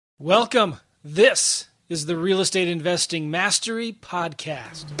Welcome. This is the Real Estate Investing Mastery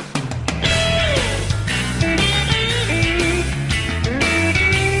Podcast.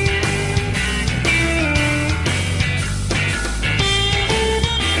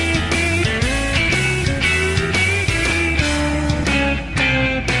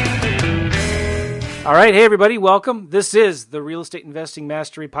 All right. Hey, everybody. Welcome. This is the Real Estate Investing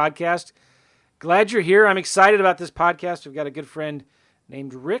Mastery Podcast. Glad you're here. I'm excited about this podcast. We've got a good friend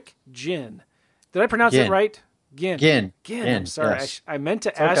named Rick Ginn. Did I pronounce it right? Ginn. I'm sorry. Yes. I meant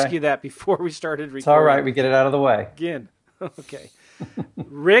to ask you that before we started recording. It's all right. We get it out of the way. Ginn. Okay.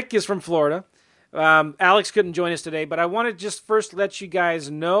 Rick is from Florida. Alex couldn't join us today, but I want to just first let you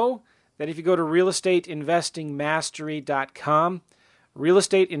guys know that if you go to realestateinvestingmastery.com,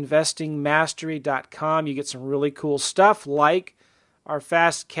 realestateinvestingmastery.com, you get some really cool stuff like our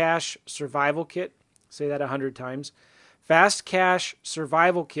Fast Cash Survival Kit. Say that 100 times. Fast Cash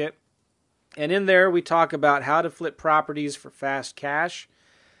Survival Kit. And in there, we talk about how to flip properties for fast cash.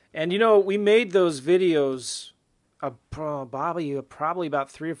 And, you know, we made those videos probably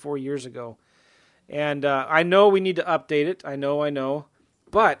about 3 or 4 years ago. And I know we need to update it. I know.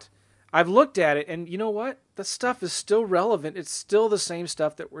 But I've looked at it, and you know what? The stuff is still relevant. It's still the same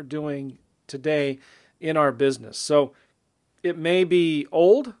stuff that we're doing today in our business. So it may be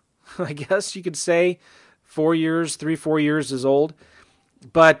old, I guess you could say. 4 years, 3-4 years is old,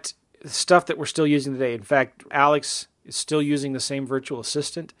 but stuff that we're still using today. In fact, Alex is still using the same virtual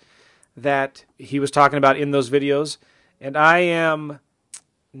assistant that he was talking about in those videos, and I am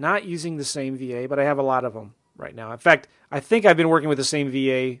not using the same VA, but I have a lot of them right now. In fact, I think I've been working with the same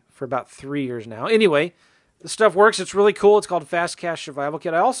VA for about 3 years now. Anyway, the stuff works. It's really cool. It's called Fast Cash Survival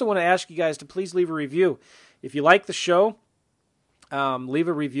Kit. I also want to ask you guys to please leave a review. If you like the show, leave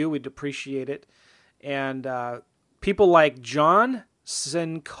a review. We'd appreciate it. And people like John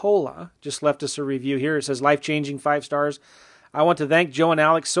Sencola just left us a review here. It says, life-changing, 5 stars. I want to thank Joe and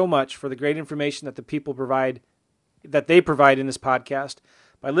Alex so much for the great information that they provide in this podcast.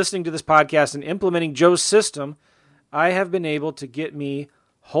 By listening to this podcast and implementing Joe's system, I have been able to get my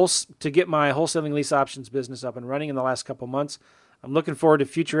wholesaling lease options business up and running in the last couple months. I'm looking forward to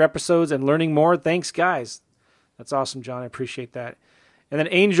future episodes and learning more. Thanks, guys. That's awesome, John. I appreciate that. And then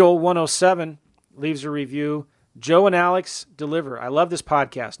Angel107 leaves a review. Joe and Alex deliver. I love this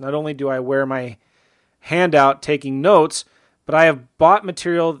podcast. Not only do I wear my hand out taking notes, but I have bought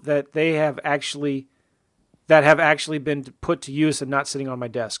material that have actually been put to use and not sitting on my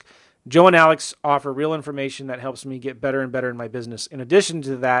desk. Joe and Alex offer real information that helps me get better and better in my business. In addition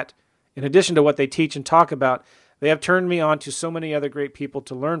to what they teach and talk about, they have turned me on to so many other great people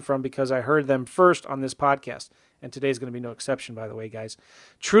to learn from because I heard them first on this podcast. And today's going to be no exception, by the way, guys.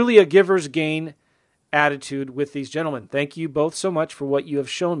 Truly a giver's gain attitude with these gentlemen. Thank you both so much for what you have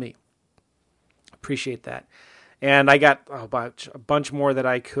shown me. Appreciate that. And I got a bunch more that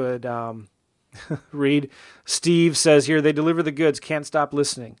I could read. Steve says here, they deliver the goods. Can't stop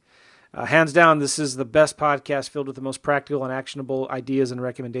listening. Hands down, this is the best podcast filled with the most practical and actionable ideas and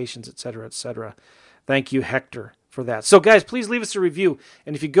recommendations, etc., etc. Thank you, Hector, for that. So, guys, please leave us a review.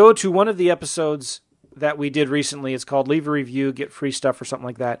 And if you go to one of the episodes that we did recently, it's called Leave a Review, Get Free Stuff or something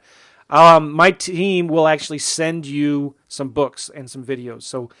like that. My team will actually send you some books and some videos.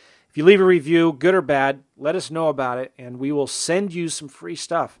 So if you leave a review, good or bad, let us know about it, and we will send you some free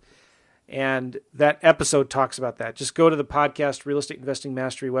stuff. And that episode talks about that. Just go to the podcast, Real Estate Investing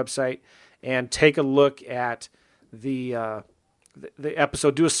Mastery website, and take a look at the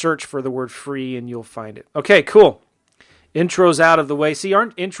episode. Do a search for the word free, and you'll find it. Okay, cool. Intro's out of the way. See,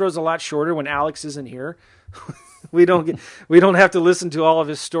 aren't intros a lot shorter when Alex isn't here? we don't have to listen to all of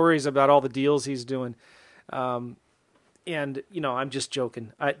his stories about all the deals he's doing. And you know, I'm just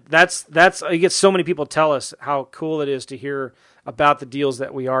joking. I get so many people tell us how cool it is to hear about the deals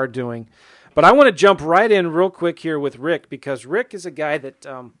that we are doing. But I want to jump right in real quick here with Rick, because Rick is a guy that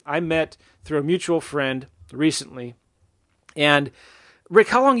I met through a mutual friend recently. And Rick,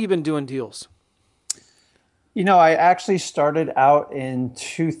 how long have you been doing deals? You know, I actually started out in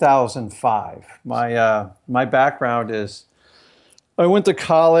 2005. My background is I went to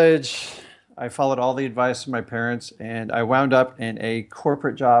college. I followed all the advice of my parents, and I wound up in a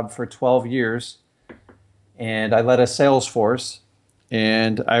corporate job for 12 years. And I led a sales force,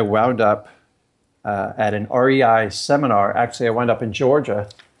 and I wound up at an REI seminar. Actually, I wound up in Georgia,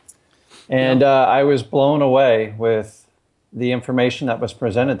 and I was blown away with the information that was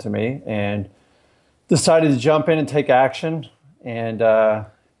presented to me, and decided to jump in and take action. And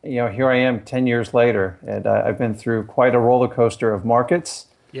here I am 10 years later, and I've been through quite a roller coaster of markets.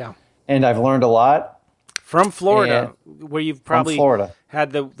 Yeah. And I've learned a lot. From Florida, where you've probably Florida.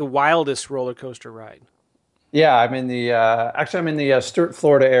 had the wildest roller coaster ride. Yeah, I'm in the Stuart,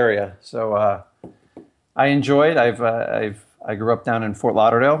 Florida area. So I enjoy it. I grew up down in Fort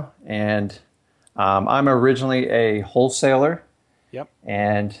Lauderdale, and I'm originally a wholesaler. Yep.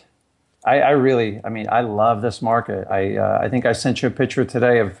 And I love this market. I think I sent you a picture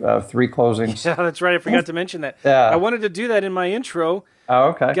today of 3 closings. Yeah, that's right. I forgot to mention that. Yeah. I wanted to do that in my intro. Oh,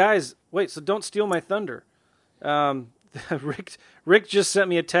 okay. Guys, wait, so don't steal my thunder. Rick just sent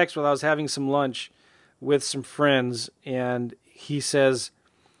me a text while I was having some lunch with some friends, and he says,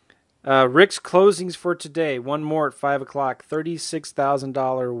 Rick's closings for today, one more at 5 o'clock,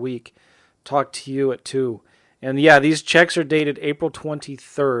 $36,000 a week. Talk to you at 2. And yeah, these checks are dated April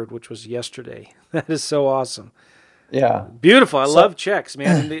 23rd, which was yesterday. That is so awesome. Yeah. Beautiful. I love checks,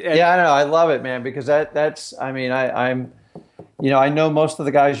 man. Yeah, I know. I love it, man, because that's, I mean, I'm, I know most of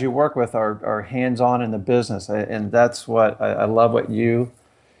the guys you work with are hands-on in the business. And that's what I love what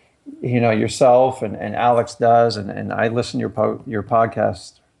yourself and Alex does. And I listen to your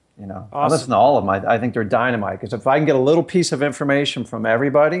podcast, Awesome. I listen to all of them. I think they're dynamite, because if I can get a little piece of information from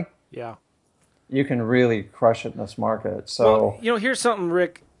everybody, yeah, you can really crush it in this market. So, well, here's something,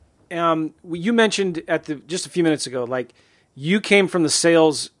 Rick. You mentioned just a few minutes ago, like you came from the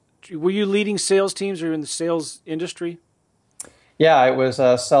sales. Were you leading sales teams or in the sales industry? Yeah, it was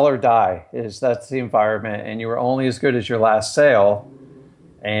sell or die. That's the environment, and you were only as good as your last sale.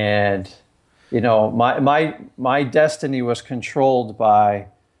 And my destiny was controlled by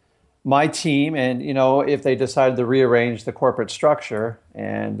my team, and if they decided to rearrange the corporate structure,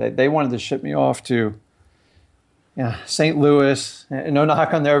 and they wanted to ship me off to St. Louis, no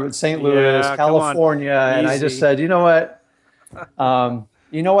knock on there, but St. Louis, California, and I just said, you know what,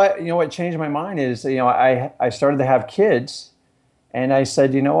 what changed my mind is, I started to have kids, and I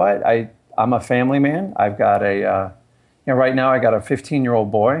said, you know what, I'm a family man. I've got right now I got a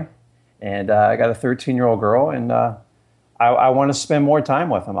 15-year-old boy, and I got a 13-year-old girl, and I want to spend more time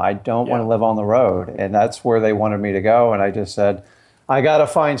with them. I don't want to live on the road. And that's where they wanted me to go. And I just said, I got to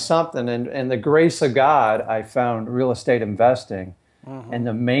find something. And the grace of God, I found real estate investing. Mm-hmm. And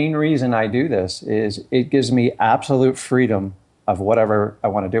the main reason I do this is it gives me absolute freedom of whatever I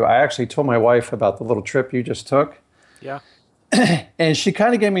want to do. I actually told my wife about the little trip you just took. Yeah. And she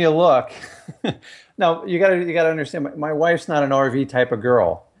kind of gave me a look. Now, you got to understand, my wife's not an RV type of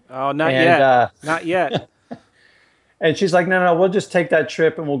girl. Oh, not yet. Not yet. And she's like, no, we'll just take that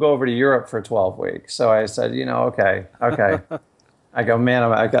trip and we'll go over to Europe for 12 weeks. So I said, okay. I go, man,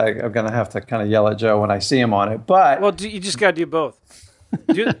 I'm going to have to kind of yell at Joe when I see him on it. But you just got to do both.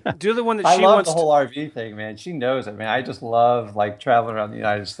 Do the one that I she love wants. The whole RV thing, man. She knows it, man. I just love traveling around the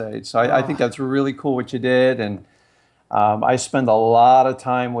United States. So I think that's really cool what you did. And I spend a lot of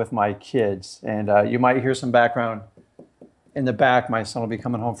time with my kids. And you might hear some background in the back. My son will be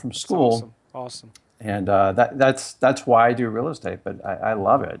coming home from school. Awesome. And that's why I do real estate, but I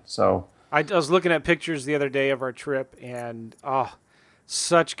love it. So I was looking at pictures the other day of our trip, and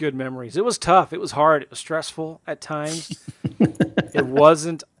such good memories. It was tough. It was hard. It was stressful at times. It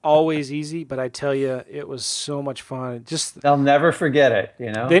wasn't always easy, but I tell you, it was so much fun. They'll never forget it.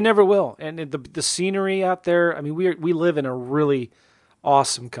 They never will. And the scenery out there. I mean, we live in a really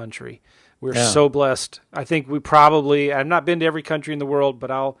awesome country. We're so blessed. I think I've not been to every country in the world, but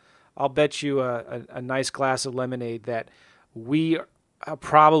I'll bet you a nice glass of lemonade that we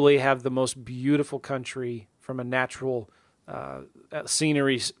probably have the most beautiful country from a natural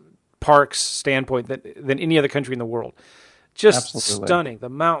scenery, parks standpoint than any other country in the world. Just Absolutely. Stunning. The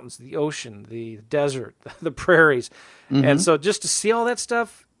mountains, the ocean, the desert, the prairies. Mm-hmm. And so just to see all that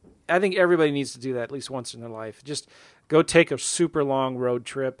stuff, I think everybody needs to do that at least once in their life. Just go take a super long road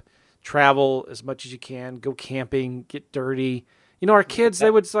trip, travel as much as you can, go camping, get dirty. Our kids, they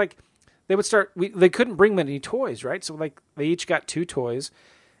would start. They couldn't bring many toys, right? So they each got 2 toys,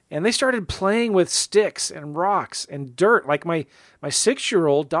 and they started playing with sticks and rocks and dirt. Like my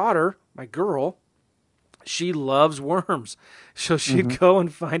 6-year-old daughter, my girl, she loves worms, so she'd go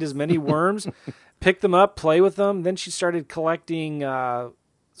and find as many worms, pick them up, play with them. Then she started collecting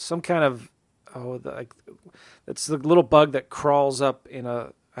some kind of it's the little bug that crawls up in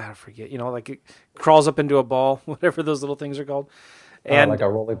I forget, it crawls up into a ball, whatever those little things are called. And like a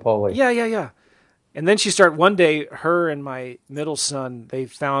roly-poly. Yeah. And then she started, one day, her and my middle son, they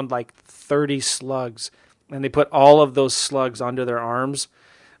found like 30 slugs, and they put all of those slugs onto their arms.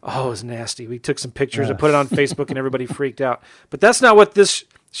 Oh, it was nasty. We took some pictures and put it on Facebook, and everybody freaked out. But that's not what this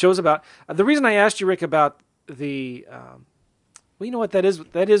show's about. The reason I asked you, Rick, about the you know what that is?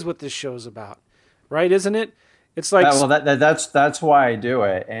 That is what this show's about, right? Isn't it? It's like that's why I do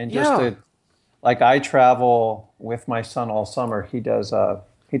it, and just like I travel with my son all summer. He does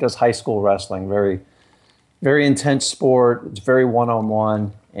high school wrestling, very intense sport. It's very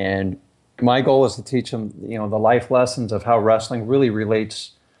one-on-one, and my goal is to teach him, the life lessons of how wrestling really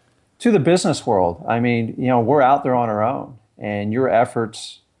relates to the business world. I mean, we're out there on our own, and your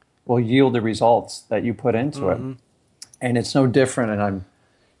efforts will yield the results that you put into it. And it's no different. And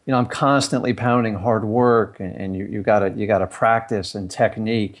I'm constantly pounding hard work, and you gotta practice and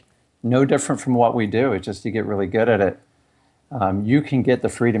technique. No different from what we do. It's just you get really good at it. You can get the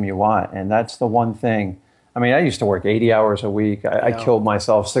freedom you want, and that's the one thing. I mean, I used to work 80 hours a week. I killed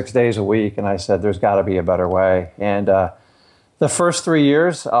myself 6 days a week, and I said, there's got to be a better way. And the first 3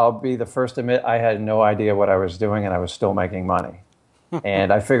 years, I'll be the first to admit, I had no idea what I was doing, and I was still making money.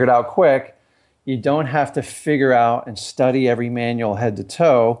 And I figured out quick, you don't have to figure out and study every manual head to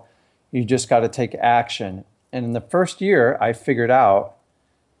toe. You just got to take action. And in the first year, I figured out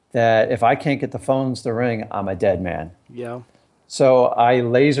that if I can't get the phones to ring, I'm a dead man. Yeah. So I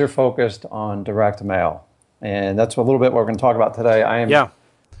laser focused on direct mail. And that's a little bit what we're going to talk about today. I am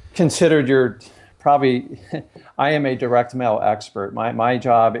considered I am a direct mail expert. My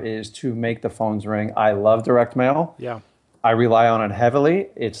job is to make the phones ring. I love direct mail. Yeah. I rely on it heavily.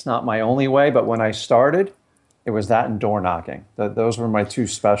 It's not my only way, but when I started, it was that and door knocking. Those were my two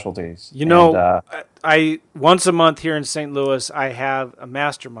specialties. I once a month here in St. Louis, I have a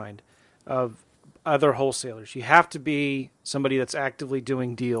mastermind of other wholesalers. You have to be somebody that's actively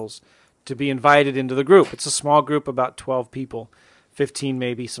doing deals to be invited into the group. It's a small group, about 12 people, 15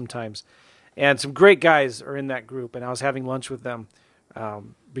 maybe sometimes. And some great guys are in that group, and I was having lunch with them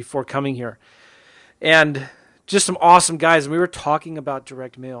before coming here. And just some awesome guys, and we were talking about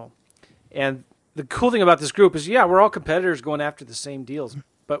direct mail. And the cool thing about this group is, we're all competitors going after the same deals,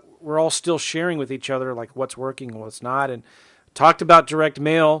 but we're all still sharing with each other like what's working and what's not, and talked about direct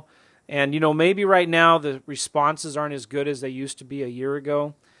mail. And, maybe right now the responses aren't as good as they used to be a year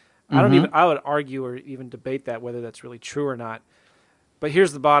ago. I would argue or even debate that, whether that's really true or not. But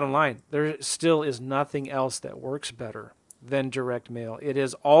here's the bottom line. There still is nothing else that works better than direct mail. It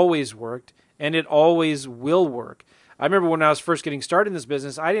has always worked, and it always will work. I remember when I was first getting started in this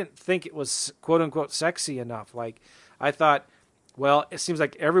business, I didn't think it was quote-unquote sexy enough. Like, I thought, well, it seems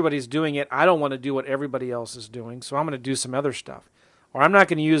like everybody's doing it. I don't want to do what everybody else is doing, so I'm going to do some other stuff. Or I'm not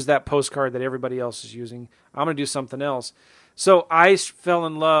going to use that postcard that everybody else is using. I'm going to do something else. So I fell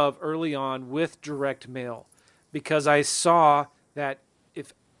in love early on with direct mail because I saw that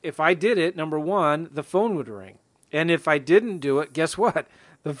if I did it, number one, the phone would ring. And if I didn't do it, guess what?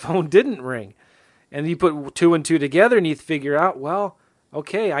 The phone didn't ring. And you put two and two together and you figure out, well,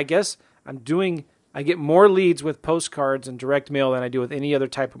 okay, I guess I get more leads with postcards and direct mail than I do with any other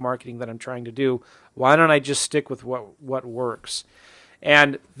type of marketing that I'm trying to do. Why don't I just stick with what works?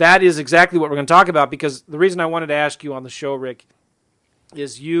 And that is exactly what we're going to talk about, because the reason I wanted to ask you on the show, Rick,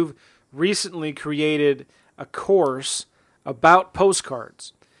 is you've recently created a course about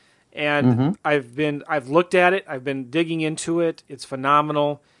postcards. And I've looked at it. I've been digging into it. It's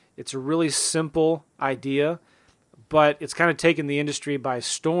phenomenal. It's a really simple idea, but it's kind of taken the industry by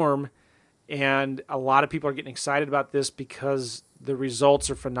storm. And a lot of people are getting excited about this because the results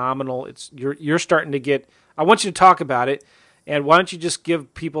are phenomenal. You're starting to get. I want you to talk about it, and why don't you just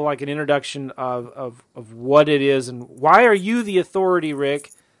give people like an introduction of what it is and why are you the authority,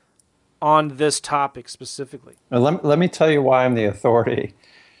 Rick, on this topic specifically? Let me tell you why I'm the authority.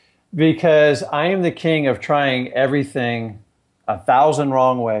 Because I am the king of trying everything 1,000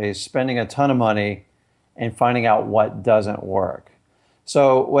 wrong ways, spending a ton of money, and finding out what doesn't work.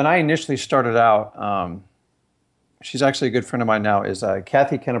 So when I initially started out, she's actually a good friend of mine now, is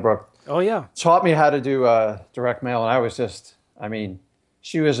Kathy Kennebrook. Oh, yeah. Taught me how to do direct mail, and I was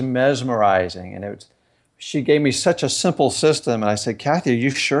she was mesmerizing. And she gave me such a simple system, and I said, Kathy, are you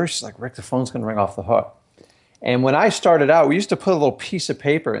sure? She's like, Rick, the phone's going to ring off the hook. And when I started out, we used to put a little piece of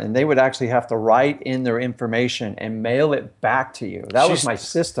paper, and they would actually have to write in their information and mail it back to you. That was my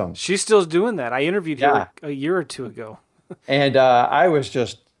system. She's still doing that. I interviewed her a year or two ago. And I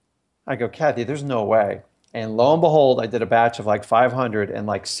go, Kathy, there's no way. And lo and behold, I did a batch of like 500, and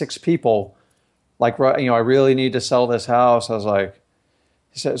like 6 people, I really need to sell this house. I was like,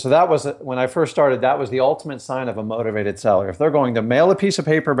 so that was, when I first started, that was the ultimate sign of a motivated seller. If they're going to mail a piece of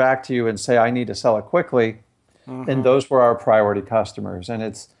paper back to you and say, I need to sell it quickly, then those were our priority customers.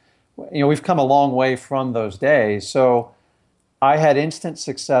 And we've come a long way from those days. So I had instant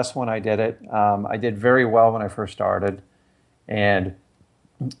success when I did it. I did very well when I first started. And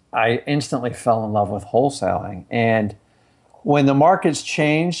I instantly fell in love with wholesaling. And when the markets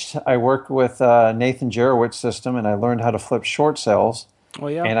changed, I worked with Nathan Jerowitz's system, and I learned how to flip short sales. Oh,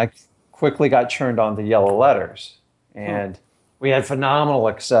 yeah. And I quickly got turned on to yellow letters. And we had phenomenal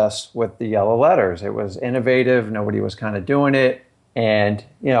success with the yellow letters. It was innovative. Nobody was kind of doing it. And,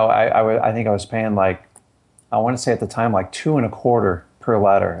 I think I was paying like, I want to say at the time, like 2.25 per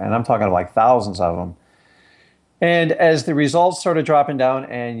letter. And I'm talking like thousands of them. And as the results started dropping down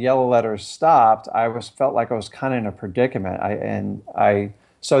and yellow letters stopped, felt like I was kind of in a predicament.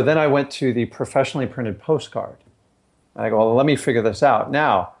 So then I went to the professionally printed postcard. And I go, well, let me figure this out.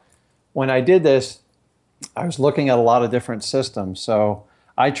 Now, when I did this, I was looking at a lot of different systems. So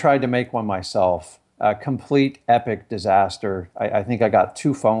I tried to make one myself. A complete epic disaster. I think I got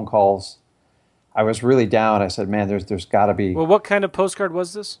 2 phone calls. I was really down. I said, man, there's got to be. Well, what kind of postcard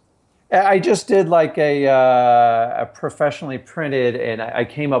was this? I just did like a professionally printed, and I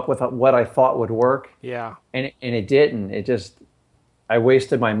came up with what I thought would work. Yeah. And it didn't. I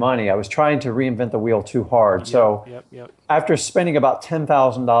wasted my money. I was trying to reinvent the wheel too hard. Yep. After spending about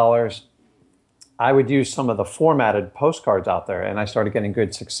 $10,000, I would use some of the formatted postcards out there, and I started getting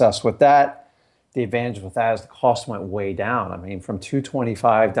good success with that. The advantage with that is the cost went way down. I mean, from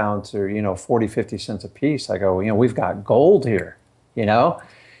 $2.25 down to 40, 50 cents a piece. I go, we've got gold here, And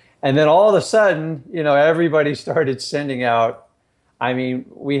then all of a sudden, everybody started sending out. I mean,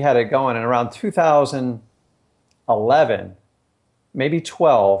 we had it going, and around 2011, maybe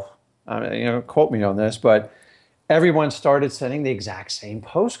 12. Quote me on this, but everyone started sending the exact same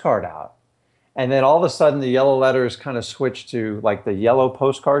postcard out. And then all of a sudden, the yellow letters kind of switched to like the yellow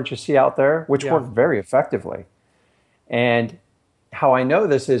postcards you see out there, which work very effectively. And how I know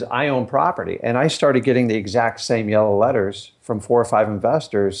this is I own property, and I started getting the exact same yellow letters from 4 or 5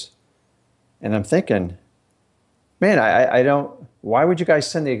 investors. And I'm thinking, man, I don't, why would you guys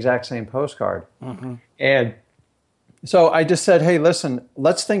send the exact same postcard? Mm-hmm. And so I just said, hey, listen,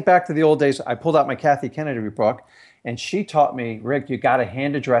 let's think back to the old days. I pulled out my Kathy Kennedy book, and she taught me, Rick, you got to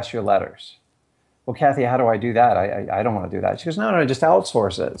hand address your letters. Well, Kathy, how do I do that? I don't want to do that. She goes, no, just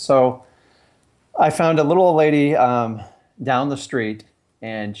outsource it. So I found a little old lady down the street,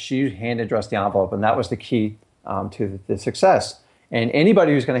 and she hand addressed the envelope, and that was the key to the success. And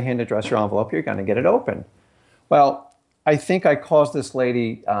anybody who's going to hand address your envelope, you're going to get it open. Well, I think I caused this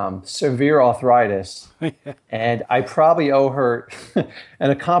lady severe arthritis, and I probably owe her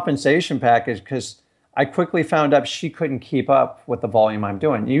a compensation package because I quickly found out she couldn't keep up with the volume I'm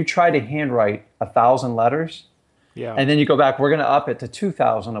doing. You try to handwrite 1,000 letters, and then you go back, we're going to up it to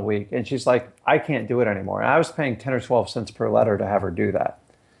 2,000 a week. And she's like, I can't do it anymore. And I was paying 10 or 12 cents per letter to have her do that.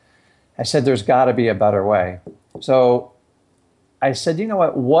 I said, there's got to be a better way. So I said, you know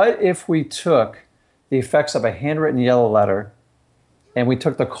what if we took the effects of a handwritten yellow letter and we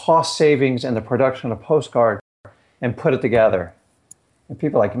took the cost savings and the production of a postcard and put it together? And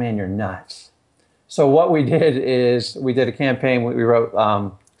people are like, man, you're nuts. So what we did is we did a campaign. We wrote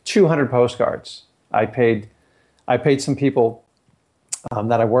 200 postcards. I paid some people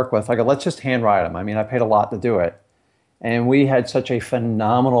that I work with. I go, let's just handwrite them. I mean, I paid a lot to do it. And we had such a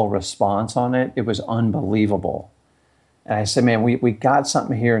phenomenal response on it. It was unbelievable. And I said, man, we got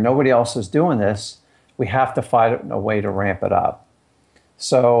something here. Nobody else is doing this. We have to find a way to ramp it up.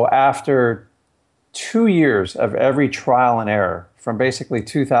 So after 2 years of every trial and error, from basically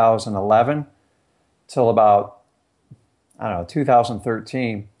 2011 till about,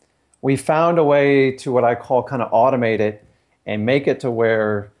 2013, we found a way to what I call kind of automate it and make it to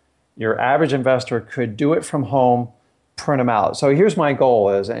where your average investor could do it from home, print them out. So here's my goal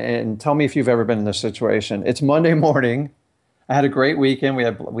is, and tell me if you've ever been in this situation. It's Monday morning. I had a great weekend. We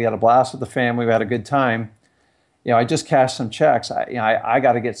had a blast with the family. We had a good time. I just cashed some checks. I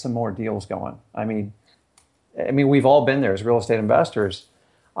got to get some more deals going. I mean, we've all been there as real estate investors.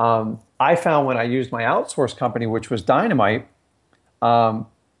 I found when I used my outsource company, which was Dynamite,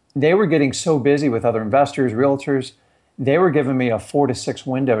 they were getting so busy with other investors, realtors, they were giving me a 4 to 6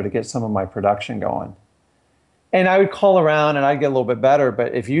 window to get some of my production going. And I would call around and I'd get a little bit better,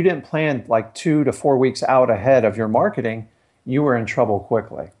 but if you didn't plan like 2 to 4 weeks out ahead of your marketing, you were in trouble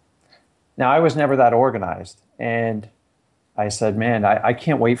quickly. Now, I was never that organized. And I said, man, I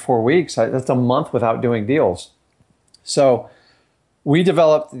can't wait 4 weeks. That's a month without doing deals. So we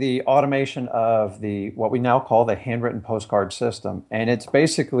developed the automation of what we now call the handwritten postcard system. And it's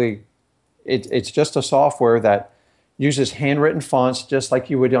basically, it's just a software that uses handwritten fonts just like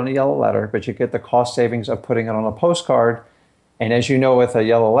you would on a yellow letter, but you get the cost savings of putting it on a postcard. And as you know, with a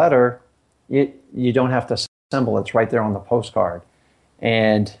yellow letter, you don't have to assemble. It's right there on the postcard.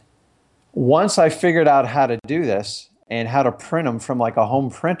 And once I figured out how to do this and how to print them from like a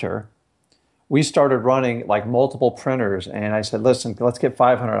home printer, we started running like multiple printers. And I said, listen, let's get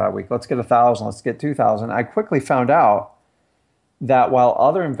 500 a week. Let's get 1,000. Let's get 2,000. I quickly found out that while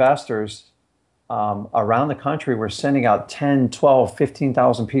other investors around the country were sending out 10, 12,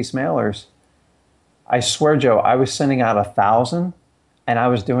 15,000 piece mailers, I swear, Joe, I was sending out 1,000 and I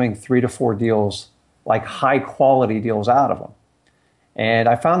was doing 3 to 4 deals, like high quality deals out of them. And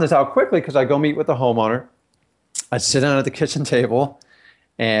I found this out quickly because I go meet with the homeowner. I sit down at the kitchen table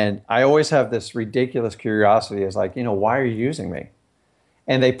and I always have this ridiculous curiosity is like, why are you using me?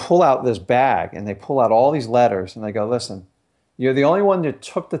 And they pull out this bag and they pull out all these letters and they go, listen, you're the only one that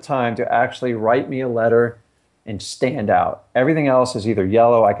took the time to actually write me a letter and stand out. Everything else is either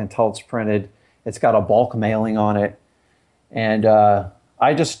yellow, I can tell it's printed, it's got a bulk mailing on it. And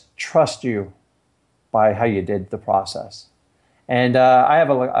I just trust you by how you did the process. And I have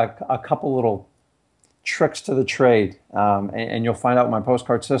a couple little tricks to the trade, and you'll find out in my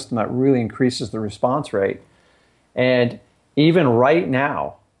postcard system that really increases the response rate. And even right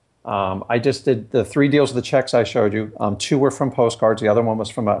now, I just did the 3 deals of the checks I showed you. 2 were from postcards. The other one was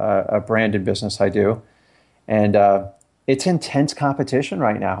from a branded business I do. And it's intense competition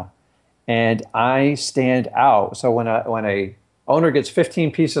right now. And I stand out. So when a owner gets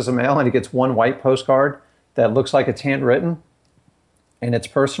 15 pieces of mail and he gets 1 white postcard that looks like it's handwritten and it's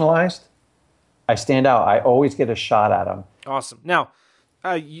personalized, I stand out. I always get a shot at them. Awesome. Now,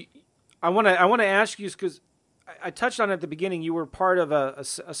 I want to ask you because I touched on it at the beginning. You were part of a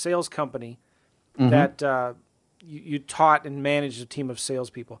sales company that you taught and managed a team of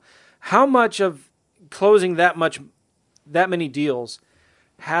salespeople. How much of closing that many deals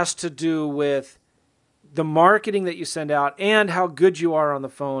has to do with the marketing that you send out and how good you are on the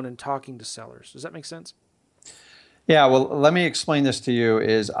phone and talking to sellers? Does that make sense? Yeah, well, let me explain this to you.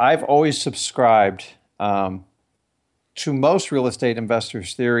 I've always subscribed to most real estate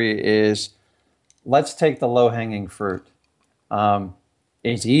investors' theory is let's take the low-hanging fruit.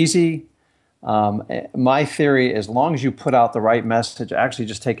 It's easy. My theory, as long as you put out the right message, actually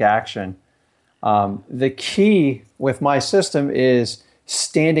just take action. The key with my system is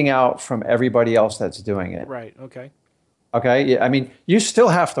standing out from everybody else that's doing it. Right. Okay. Okay. I mean, you still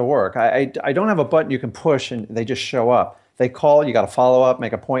have to work. I don't have a button you can push and they just show up. They call, you got to follow up,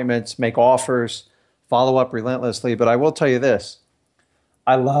 make appointments, make offers, follow up relentlessly. But I will tell you this,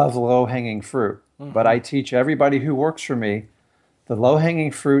 I love low-hanging fruit, but I teach everybody who works for me, the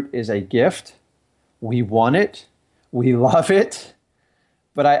low-hanging fruit is a gift. We want it. We love it.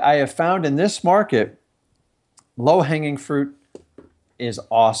 But I have found in this market, low-hanging fruit is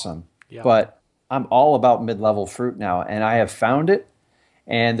awesome. Yeah. But I'm all about mid-level fruit now, and I have found it.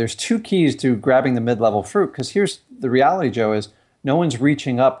 And there's 2 keys to grabbing the mid-level fruit, because here's the reality, Joe, is no one's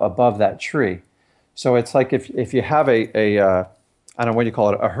reaching up above that tree. So it's like if you have I don't know what you call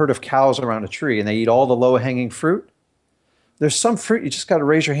it, a herd of cows around a tree, and they eat all the low-hanging fruit, there's some fruit you just got to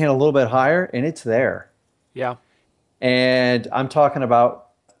raise your hand a little bit higher, and it's there. Yeah. And I'm talking about,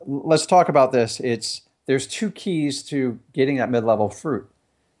 let's talk about this. There's 2 keys to getting that mid-level fruit.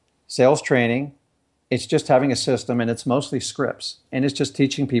 Sales training, it's just having a system, and it's mostly scripts, and it's just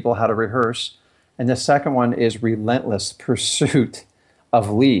teaching people how to rehearse. And the second one is relentless pursuit of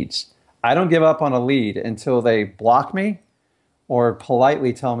leads. I don't give up on a lead until they block me or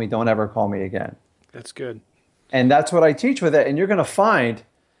politely tell me, don't ever call me again. That's good. And that's what I teach with it. And you're going to find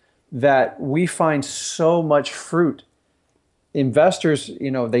that we find so much fruit. Investors,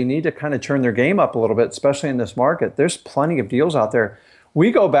 they need to kind of turn their game up a little bit, especially in this market. There's plenty of deals out there.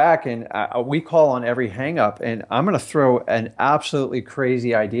 We go back and we call on every hang up, and I'm going to throw an absolutely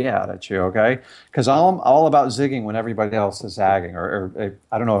crazy idea out at you, okay? Because I'm all about zigging when everybody else is zagging, or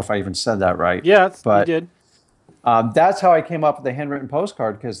I don't know if I even said that right. Yeah, but you did. That's how I came up with the handwritten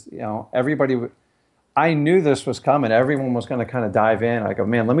postcard, because I knew this was coming. Everyone was going to kind of dive in. I go,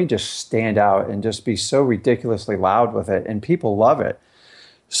 man, let me just stand out and just be so ridiculously loud with it, and people love it.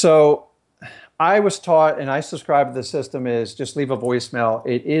 So I was taught, and I subscribe to the system, is just leave a voicemail.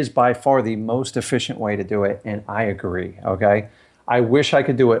 It is by far the most efficient way to do it, and I agree, okay? I wish I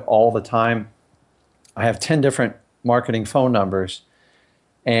could do it all the time. I have 10 different marketing phone numbers,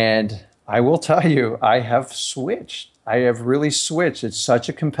 and I will tell you, I have switched. I have really switched. It's such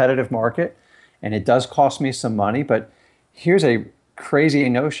a competitive market, and it does cost me some money, but here's a crazy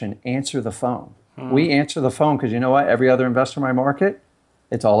notion: answer the phone. We answer the phone because you know what? Every other investor in my market,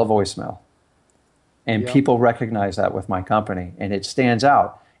 it's all a voicemail. And people recognize that with my company, and it stands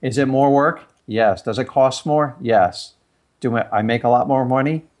out. Is it more work? Yes. Does it cost more? Yes. Do I make a lot more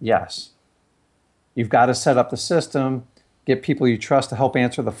money? Yes. You've got to set up the system, get people you trust to help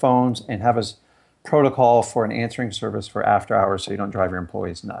answer the phones, and have a protocol for an answering service for after hours so you don't drive your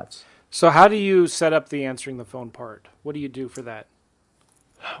employees nuts. So how do you set up the answering the phone part? What do you do for that?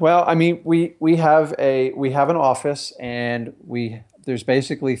 Well, I mean, we have an office, and there's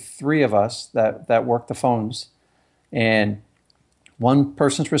basically three of us that work the phones, and one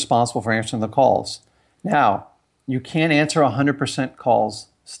person's responsible for answering the calls. Now, you can't answer 100% calls.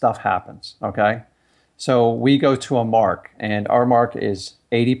 Stuff happens. Okay, so we go to a mark, and our mark is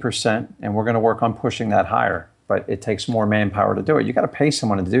 80%, and we're going to work on pushing that higher. But it takes more manpower to do it. You got to pay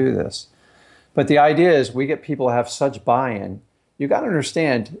someone to do this. But the idea is we get people to have such buy-in. You got to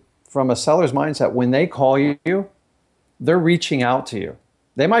understand from a seller's mindset, when they call you, they're reaching out to you.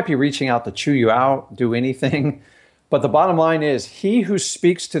 They might be reaching out to chew you out, do anything. But the bottom line is he who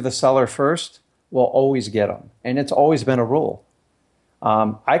speaks to the seller first will always get them. And it's always been a rule.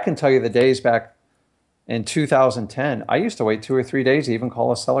 I can tell you the days back in 2010, I used to wait 2 or 3 days to even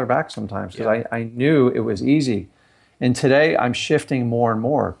call a seller back sometimes because I knew it was easy. And today I'm shifting more and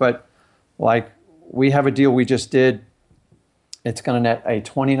more. But like we have a deal we just did. It's going to net a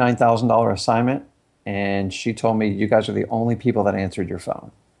 $29,000 assignment. And she told me, you guys are the only people that answered your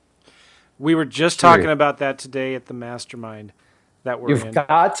phone. We were just talking about that today at the mastermind that we're in. You've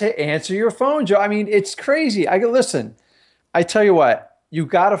got to answer your phone, Joe. I mean, it's crazy. Listen, I tell you what, you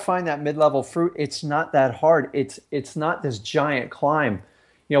got to find that mid-level fruit. It's not that hard. It's not this giant climb.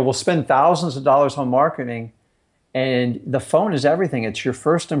 You know, we'll spend thousands of dollars on marketing, and the phone is everything. It's your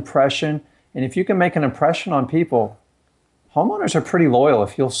first impression. And if you can make an impression on people, homeowners are pretty loyal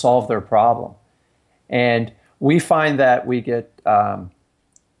if you'll solve their problem. And we find that we get,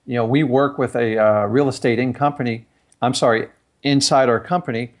 we work with a real estate inside our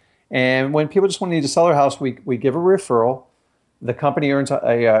company. And when people just want to need to sell their house, we give a referral. The company earns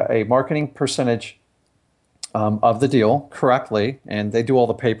a marketing percentage of the deal correctly, and they do all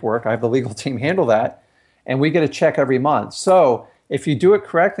the paperwork. I have the legal team handle that, and we get a check every month. So if you do it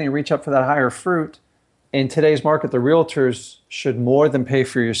correctly and reach up for that higher fruit, in today's market, the realtors should more than pay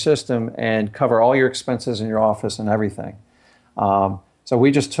for your system and cover all your expenses in your office and everything. So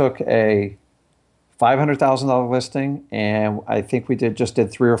we just took a $500,000 listing, and I think we just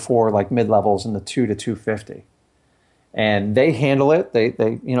did 3 or 4 like mid-levels in the 2 to 250. And they handle it. They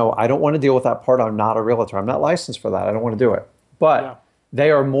I don't want to deal with that part. I'm not a realtor. I'm not licensed for that. I don't want to do it. But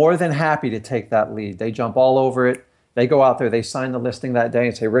they are more than happy to take that lead. They jump all over it. They go out there, they sign the listing that day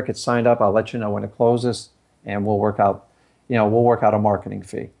and say, Rick, it's signed up. I'll let you know when it closes, and we'll work out a marketing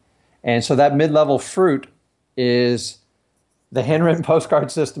fee. And so that mid-level fruit is the handwritten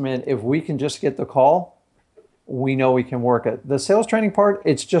postcard system. And if we can just get the call, we know we can work it. The sales training part,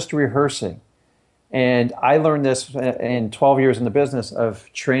 it's just rehearsing. And I learned this in 12 years in the business of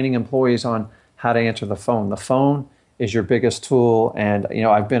training employees on how to answer the phone. The phone is your biggest tool. And,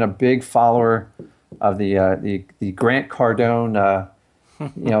 I've been a big follower of the Grant Cardone,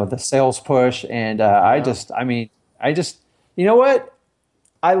 the sales push. And you know what?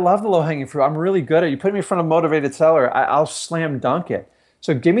 I love the low-hanging fruit. I'm really good at it. You put me in front of a motivated seller, I'll slam dunk it.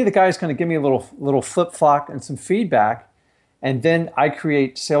 So give me the guy who's going to give me a little flip-flop and some feedback. And then I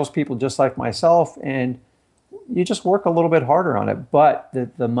create salespeople just like myself, and you just work a little bit harder on it. But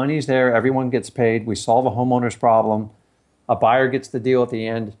the money's there. Everyone gets paid. We solve a homeowner's problem. A buyer gets the deal at the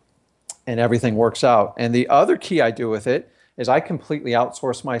end, and everything works out. And the other key I do with it is I completely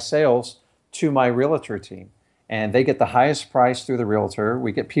outsource my sales to my realtor team. And they get the highest price through the realtor.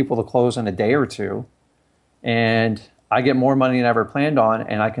 We get people to close in a day or two. And I get more money than I ever planned on,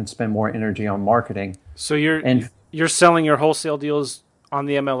 and I can spend more energy on marketing. So you're selling your wholesale deals on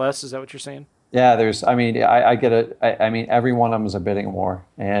the MLS? Is that what you're saying? Yeah, I get it. Every one of them is a bidding war.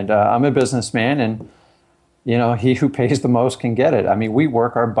 And I'm a businessman, and, he who pays the most can get it. We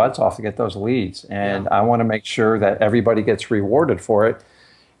work our butts off to get those leads. And I want to make sure that everybody gets rewarded for it.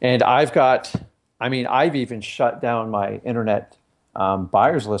 And I've even shut down my internet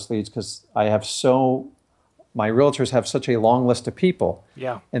buyers list leads because my realtors have such a long list of people.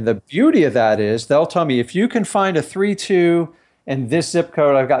 Yeah. And the beauty of that is they'll tell me, if you can find a 3-2 and this zip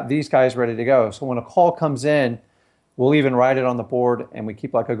code, I've got these guys ready to go. So when a call comes in, we'll even write it on the board, and we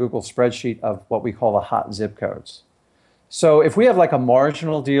keep like a Google spreadsheet of what we call the hot zip codes. So if we have like a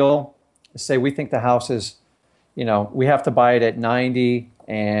marginal deal, say we think the house is, we have to buy it at 90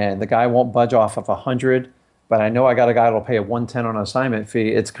 and the guy won't budge off of 100, but I know I got a guy that'll pay a 110 on an assignment fee.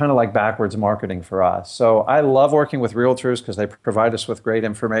 It's kind of like backwards marketing for us. So I love working with realtors because they provide us with great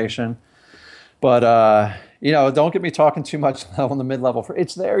information. But, don't get me talking too much on the mid-level.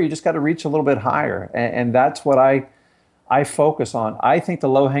 It's there. You just got to reach a little bit higher. And that's what I focus on. I think the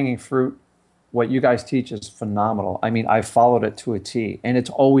low-hanging fruit, what you guys teach, is phenomenal. I followed it to a T, and it's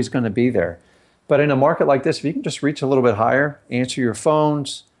always going to be there. But in a market like this, if you can just reach a little bit higher, answer your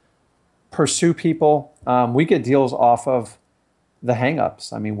phones, pursue people. We get deals off of the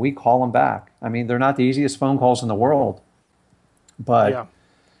hangups. I mean, we call them back. I mean, they're not the easiest phone calls in the world, but Yeah.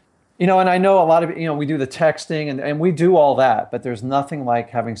 and I know a lot of, we do the texting and we do all that, but there's nothing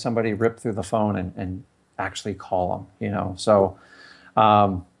like having somebody rip through the phone and actually call them.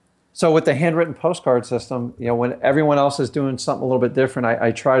 Um, so with the handwritten postcard system, when everyone else is doing something a little bit different,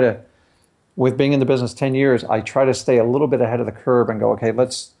 I try to, with being in the business 10 years, I try to stay a little bit ahead of the curve and go, okay,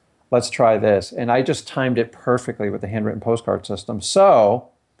 let's try this. And I just timed it perfectly with the handwritten postcard system. So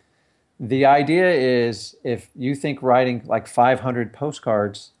the idea is, if you think writing like 500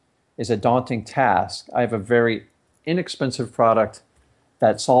 postcards is a daunting task, I have a very inexpensive product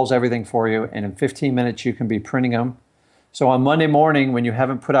that solves everything for you. And in 15 minutes, you can be printing them. So on Monday morning, when you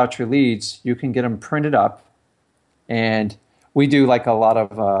haven't put out your leads, you can get them printed up. And we do like a lot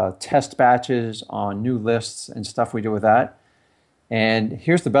of test batches on new lists and stuff we do with that. And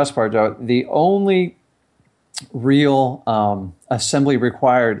here's the best part, Joe. The only real assembly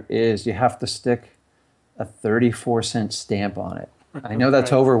required is you have to stick a 34-cent stamp on it. I know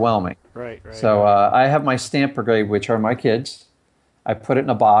that's Right. overwhelming. Right. So I have my stamp brigade, which are my kids. I put it in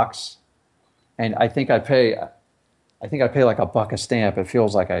a box, and I think I pay like $1 a stamp. It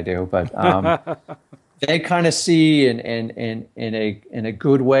feels like I do, but they kind of see in a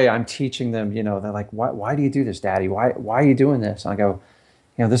good way. I'm teaching them. They're like, why do you do this, Daddy? Why are you doing this? And I go,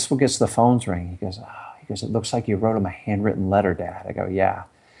 this is what gets the phones ringing. He goes, it looks like you wrote him a handwritten letter, Dad. I go, yeah.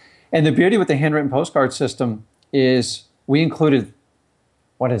 And the beauty with the handwritten postcard system is we included,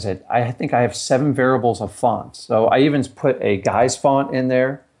 what is it? I think I have 7 variables of fonts. So I even put a guy's font in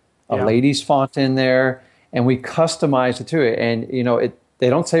there, a Yeah. lady's font in there, and we customize it to it. And, they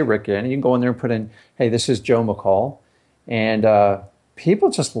don't say Rick in. You can go in there and put in, hey, this is Joe McCall. And people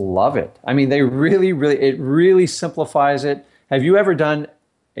just love it. I mean, it really simplifies it. Have you ever done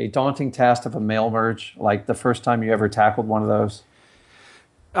a daunting task of a mail merge, like the first time you ever tackled one of those?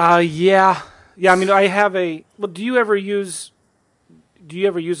 Yeah. I mean, I have a. Well, do you ever use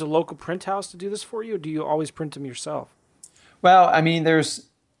a local print house to do this for you, or do you always print them yourself? Well, I mean,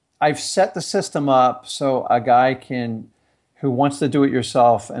 I've set the system up so a guy who wants to do it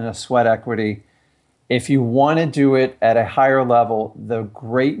yourself in a sweat equity, if you want to do it at a higher level, the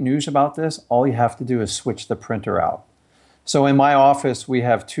great news about this, all you have to do is switch the printer out. So in my office, we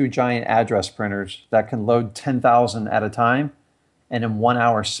have 2 giant address printers that can load 10,000 at a time, and in 1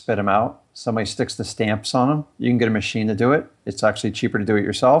 hour spit them out. Somebody sticks the stamps on them. You can get a machine to do it. It's actually cheaper to do it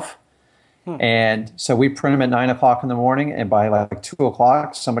yourself. And so we print them at 9 o'clock in the morning, and by like 2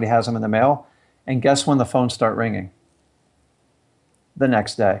 o'clock, somebody has them in the mail. And guess when the phones start ringing? The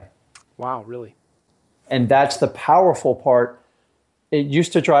next day. Wow, really? And that's the powerful part. It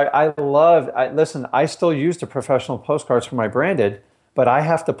used to drive, listen, I still use the professional postcards for my branded, but I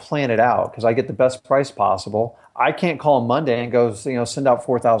have to plan it out because I get the best price possible. I can't call them Monday and go, send out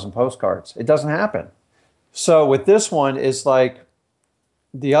 4,000 postcards. It doesn't happen. So with this one, it's like,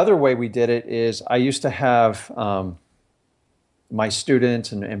 the other way we did it is I used to have my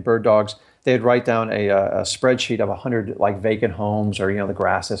students and bird dogs, they'd write down a spreadsheet of 100 like vacant homes or, the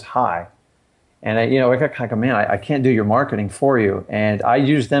grass is high. And I got kind of, man, I can't do your marketing for you. And I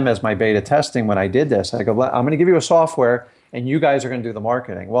used them as my beta testing when I did this. I go, I'm going to give you a software and you guys are going to do the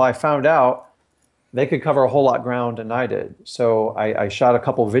marketing. Well, I found out they could cover a whole lot of ground than I did. So I shot a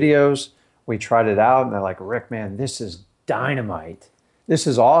couple of videos. We tried it out and they're like, Rick, man, this is dynamite. This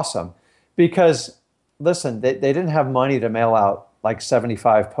is awesome. Because listen, they didn't have money to mail out like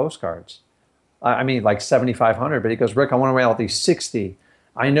 75 postcards. I mean, like 7,500. But he goes, Rick, I want to mail out these 60.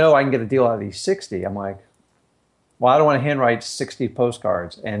 I know I can get a deal out of these 60. I'm like, well, I don't want to handwrite 60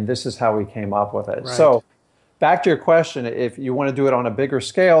 postcards. And this is how we came up with it. Right. So back to your question, if you want to do it on a bigger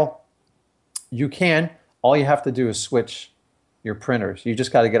scale, you can. All you have to do is switch your printers. You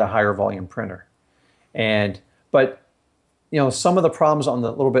just got to get a higher volume printer. But some of the problems on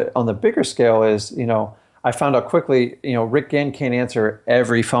the bigger scale is, I found out quickly, Rick Ginn can't answer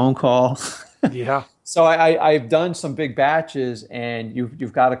every phone call. Yeah. So I've done some big batches, and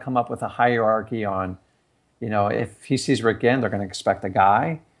you've got to come up with a hierarchy on, if he sees Rick Ginn, they're going to expect a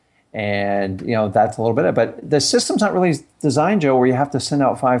guy, and that's a little bit. But the system's not really designed, Joe, where you have to send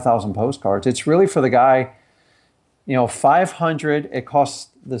out 5,000 postcards. It's really for the guy. 500. It costs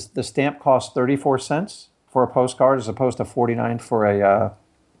the stamp costs 34 cents for a postcard as opposed to 49 for a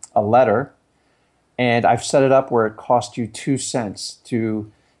letter, and I've set it up where it costs you 2 cents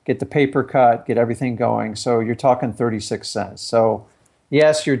to get the paper cut, get everything going. So you're talking 36 cents. So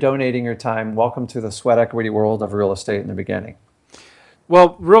yes, you're donating your time. Welcome to the sweat equity world of real estate in the beginning.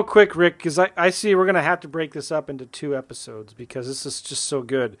 Well, real quick, Rick, because I see we're going to have to break this up into 2 episodes because this is just so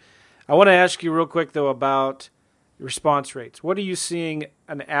good. I want to ask you real quick, though, about response rates. What are you seeing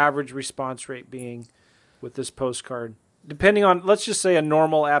an average response rate being with this postcard, depending on, let's just say, a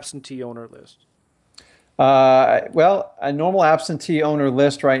normal absentee owner list? Well, a normal absentee owner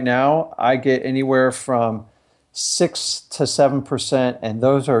list right now, I get anywhere from 6 to 7%, and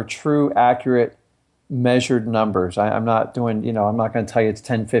those are true, accurate, measured numbers. I'm not doing, I'm not going to tell you it's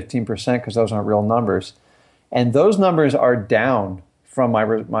 10, 15% because those aren't real numbers. And those numbers are down from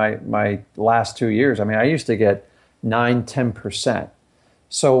my last 2 years. I mean, I used to get 9, 10%.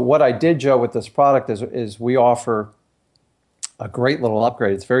 So what I did, Joe, with this product is we offer a great little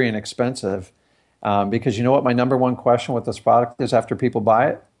upgrade. It's very inexpensive because you know what my number one question with this product is after people buy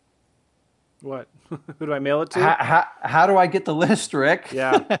it? What? Who do I mail it to? How do I get the list, Rick?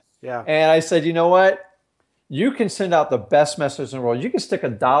 Yeah, yeah. And I said, you know what? You can send out the best message in the world. You can stick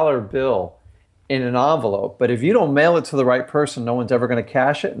 $1 bill in an envelope, but if you don't mail it to the right person, no one's ever going to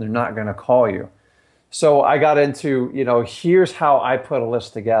cash it and they're not going to call you. So I got into, here's how I put a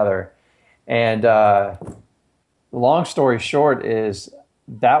list together. And long story short is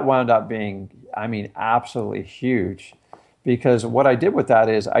that wound up being, absolutely huge. Because what I did with that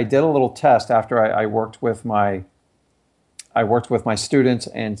is I did a little test after I worked with my students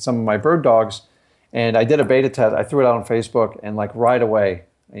and some of my bird dogs, and I did a beta test. I threw it out on Facebook, and like right away,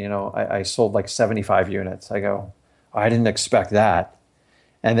 I sold like 75 units. I go, I didn't expect that.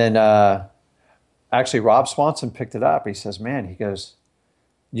 And then actually Rob Swanson picked it up. He says, man, he goes,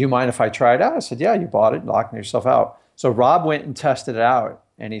 do you mind if I try it out? I said, yeah, you bought it, locking yourself out. So Rob went and tested it out,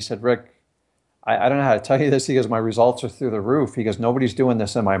 and he said, Rick, I don't know how to tell you this. He goes, my results are through the roof. He goes, nobody's doing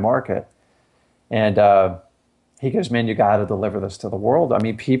this in my market. And he goes, man, you got to deliver this to the world. I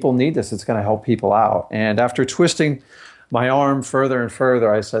mean, people need this. It's going to help people out. And after twisting my arm further and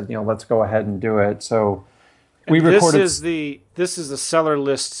further, I said, let's go ahead and do it. So we recorded. This is the Seller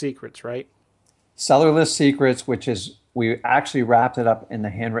List Secrets, right? Seller List Secrets, which is, we actually wrapped it up in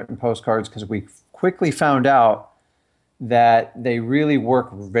the handwritten postcards because we quickly found out that they really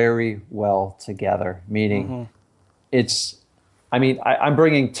work very well together, meaning I'm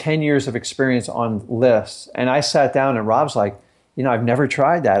bringing 10 years of experience on lists, and I sat down and Rob's like, I've never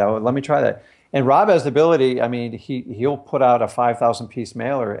tried that. Oh, let me try that. And Rob has the ability, he'll put out a 5,000 piece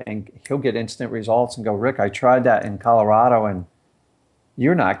mailer and he'll get instant results and go, Rick, I tried that in Colorado and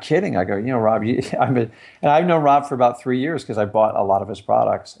you're not kidding. I go, Rob, and I've known Rob for about 3 years because I bought a lot of his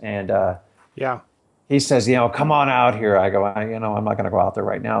products. And he says, come on out here. I go, I'm not going to go out there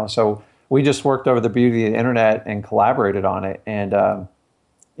right now. So we just worked over the beauty of the internet and collaborated on it. And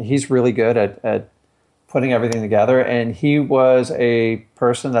he's really good at putting everything together. And he was a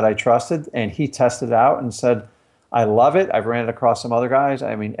person that I trusted, and he tested it out and said, I love it. I've ran it across some other guys.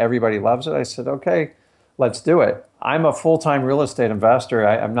 Everybody loves it. I said, okay, let's do it. I'm a full-time real estate investor.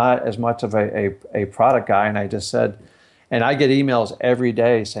 I'm not as much of a product guy. And I just said, and I get emails every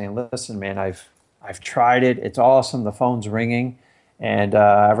day saying, listen, man, I've tried it. It's awesome. The phone's ringing. And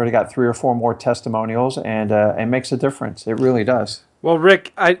I've already got 3 or 4 more testimonials, and it makes a difference. It really does. Well,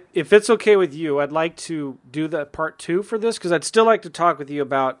 Rick, if it's okay with you, I'd like to do the part 2 for this because I'd still like to talk with you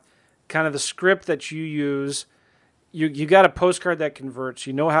about kind of the script that you use. You got a postcard that converts.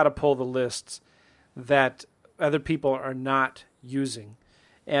 You know how to pull the lists that other people are not using.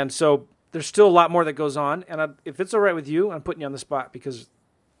 And so there's still a lot more that goes on. And if it's all right with you, I'm putting you on the spot because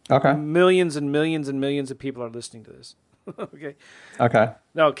millions and millions and millions of people are listening to this. Okay.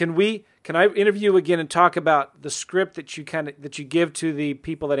 Now, can I interview you again and talk about the script that you give to the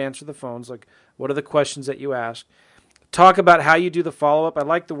people that answer the phones? Like, what are the questions that you ask? Talk about how you do the follow-up. I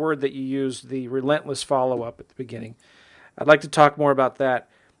like the word that you used, the relentless follow-up at the beginning. I'd like to talk more about that.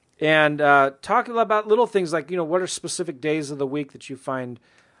 And talk about little things like, what are specific days of the week that you find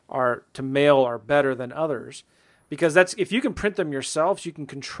to mail are better than others? Because if you can print them yourselves, you can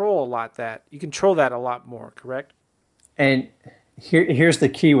control that. You control that a lot more, correct? And here's the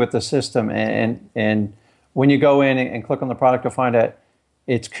key with the system. And when you go in and click on the product, you'll find that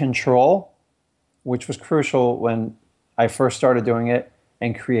it's control, which was crucial when I first started doing it,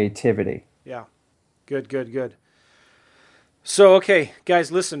 and creativity. Yeah. Good. So, okay,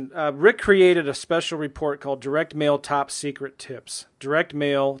 guys, listen. Rick created a special report called Direct Mail Top Secret Tips. Direct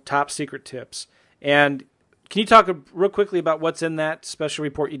Mail Top Secret Tips. And can you talk real quickly about what's in that special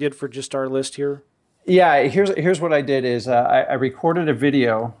report you did for just our list here? Yeah, here's what I did is I recorded a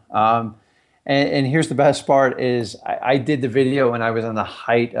video, and here's the best part is I did the video when I was in the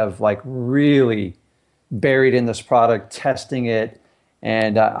height of like really buried in this product, testing it,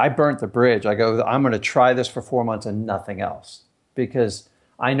 and I burnt the bridge. I go, I'm going to try this for 4 months and nothing else because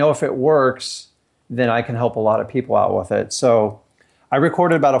I know if it works, then I can help a lot of people out with it. So I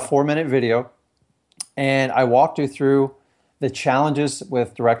recorded about a 4-minute video. And I walked you through the challenges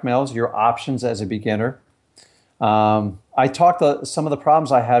with direct mails, your options as a beginner. I talked some of the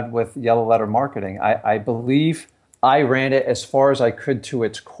problems I had with yellow letter marketing. I believe I ran it as far as I could to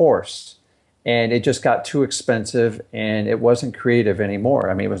its course, and it just got too expensive and it wasn't creative anymore.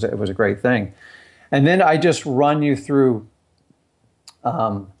 I mean, it was a great thing. And then I just run you through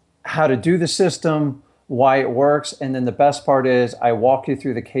how to do the system, why it works, and then the best part is I walk you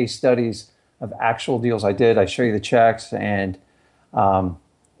through the case studies of actual deals I did. I show you the checks, and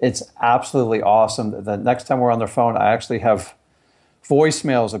it's absolutely awesome. The next time we're on the phone, I actually have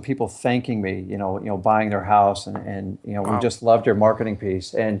voicemails of people thanking me, buying their house, and Wow. we just loved your marketing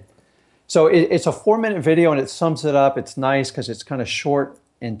piece. And so it's a 4-minute video, and it sums it up. It's nice because it's kind of short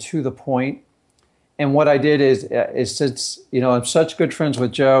and to the point. And what I did is since I'm such good friends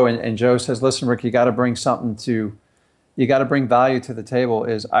with Joe, and Joe says, "Listen, Rick, you got to bring value to the table."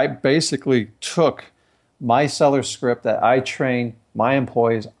 Is I basically took my seller script that I train my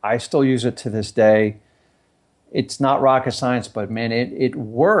employees. I still use it to this day. It's not rocket science, but man, it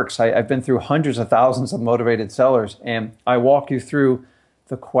works. I've been through hundreds of thousands of motivated sellers, and I walk you through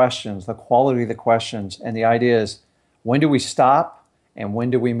the questions, the quality of the questions, and the idea is, when do we stop and when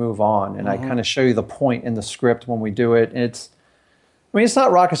do we move on? And I kind of show you the point in the script when we do it. And it's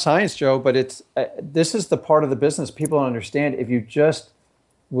not rocket science, Joe, but this is the part of the business people don't understand. If you just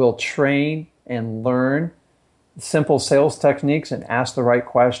will train and learn simple sales techniques and ask the right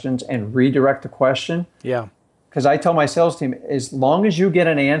questions and redirect the question. Yeah. Because I tell my sales team, as long as you get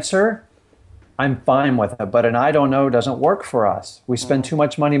an answer, I'm fine with it. But an I don't know doesn't work for us. We spend too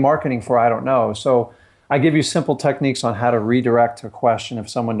much money marketing for I don't know. So I give you simple techniques on how to redirect a question if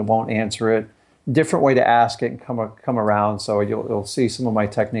someone won't answer it, different way to ask it and come around. So you'll see some of my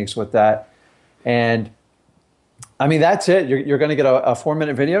techniques with that. And I mean, that's it. You're going to get a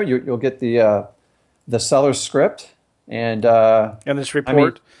 4-minute video. You'll get the seller's script and this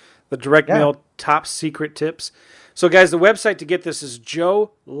report, the direct mail top secret tips. So guys, the website to get this is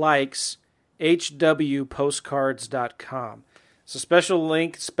joelikeshwpostcards.com. It's a special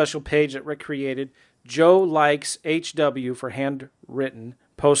link, special page that Rick created. Joe Likes HW for handwritten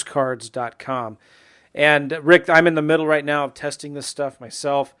postcards.com. And Rick, I'm in the middle right now of testing this stuff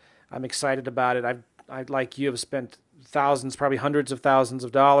myself. I'm excited about it. I like you have spent thousands, probably hundreds of thousands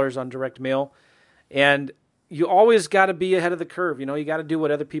of dollars on direct mail. And you always got to be ahead of the curve. You got to do what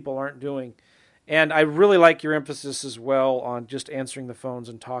other people aren't doing. And I really like your emphasis as well on just answering the phones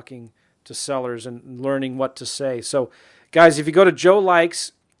and talking to sellers and learning what to say. So guys, if you go to Joe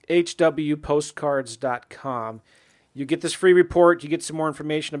Likes hwpostcards.com. You get this free report. You get some more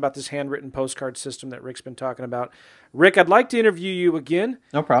information about this handwritten postcard system that Rick's been talking about. Rick, I'd like to interview you again.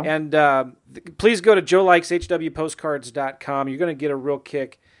 No problem. And please go to joelikeshwpostcards.com. You're going to get a real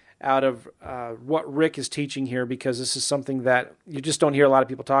kick out of what Rick is teaching here, because this is something that you just don't hear a lot of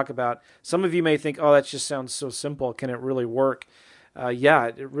people talk about. Some of you may think, oh, that just sounds so simple. Can it really work? Yeah,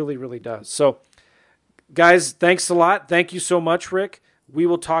 it really, really does. So, guys, thanks a lot. Thank you so much, Rick. We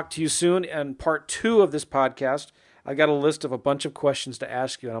will talk to you soon. And part 2 of this podcast, I got a list of a bunch of questions to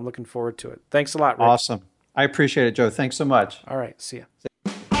ask you, and I'm looking forward to it. Thanks a lot, Rick. Awesome. I appreciate it, Joe. Thanks so much. All right. See ya.